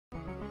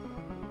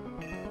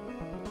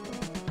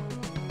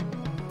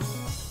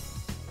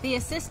The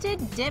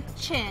Assisted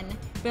Dip-Chin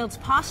builds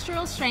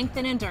postural strength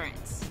and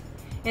endurance.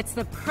 It's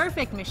the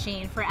perfect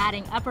machine for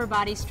adding upper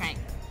body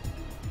strength.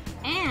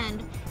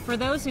 And for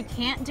those who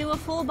can't do a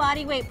full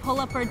body weight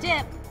pull-up or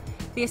dip,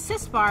 the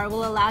assist bar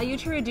will allow you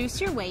to reduce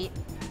your weight,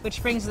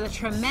 which brings the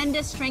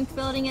tremendous strength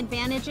building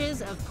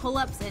advantages of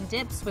pull-ups and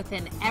dips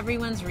within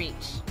everyone's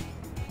reach.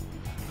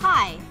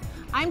 Hi,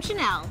 I'm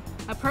Janelle,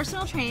 a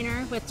personal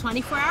trainer with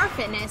 24 Hour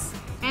Fitness,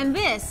 and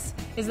this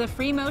is the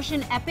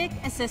FreeMotion EPIC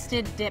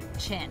Assisted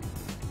Dip-Chin.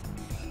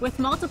 With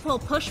multiple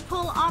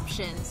push-pull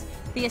options,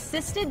 the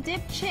Assisted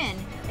Dip-Chin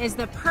is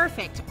the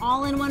perfect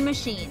all-in-one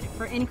machine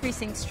for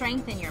increasing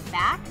strength in your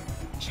back,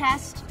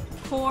 chest,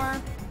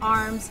 core,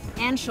 arms,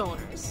 and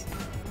shoulders.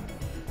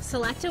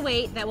 Select a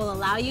weight that will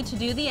allow you to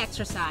do the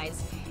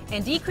exercise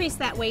and decrease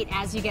that weight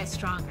as you get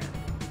stronger.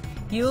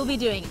 You will be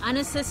doing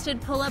unassisted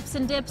pull-ups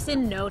and dips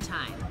in no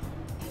time.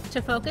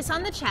 To focus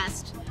on the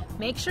chest,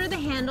 make sure the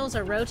handles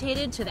are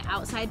rotated to the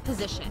outside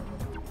position.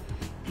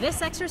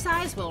 This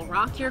exercise will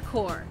rock your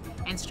core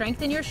and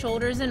strengthen your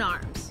shoulders and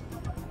arms.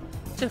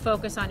 To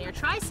focus on your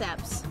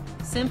triceps,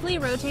 simply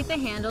rotate the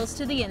handles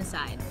to the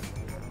inside.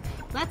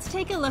 Let's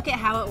take a look at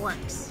how it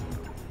works.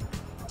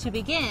 To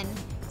begin,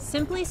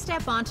 simply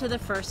step onto the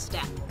first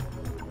step.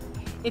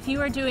 If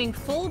you are doing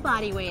full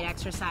body weight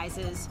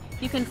exercises,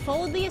 you can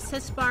fold the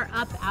assist bar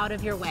up out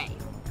of your way.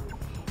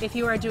 If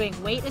you are doing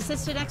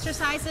weight-assisted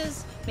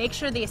exercises, make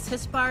sure the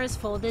assist bar is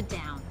folded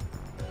down.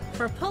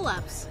 For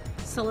pull-ups,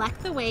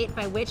 select the weight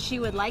by which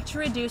you would like to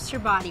reduce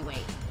your body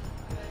weight.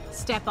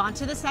 Step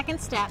onto the second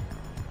step,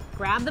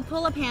 grab the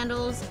pull-up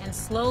handles, and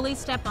slowly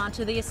step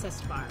onto the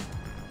assist bar.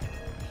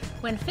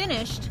 When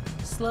finished,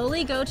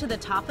 slowly go to the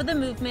top of the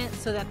movement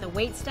so that the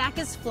weight stack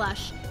is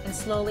flush and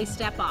slowly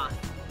step off,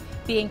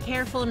 being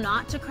careful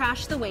not to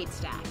crash the weight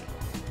stack.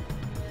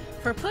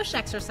 For push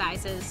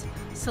exercises,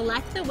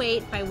 select the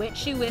weight by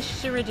which you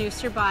wish to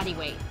reduce your body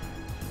weight.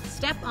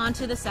 Step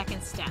onto the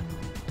second step.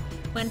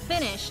 When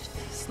finished,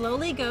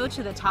 slowly go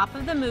to the top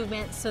of the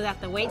movement so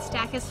that the weight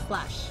stack is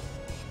flush.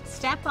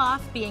 Step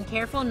off, being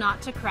careful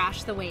not to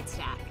crash the weight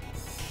stack.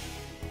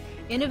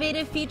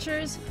 Innovative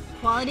features,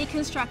 quality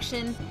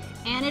construction,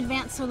 and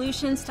advanced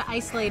solutions to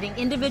isolating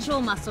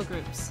individual muscle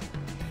groups.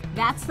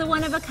 That's the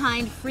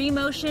one-of-a-kind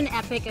FreeMotion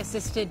EPIC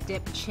Assisted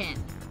Dip-Chin.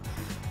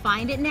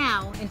 Find it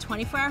now in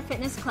 24-hour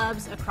fitness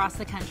clubs across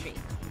the country.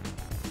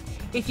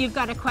 If you've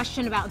got a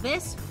question about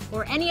this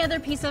or any other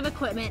piece of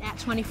equipment at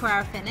 24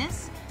 Hour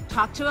Fitness,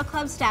 talk to a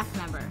club staff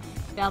member.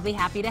 They'll be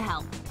happy to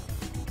help.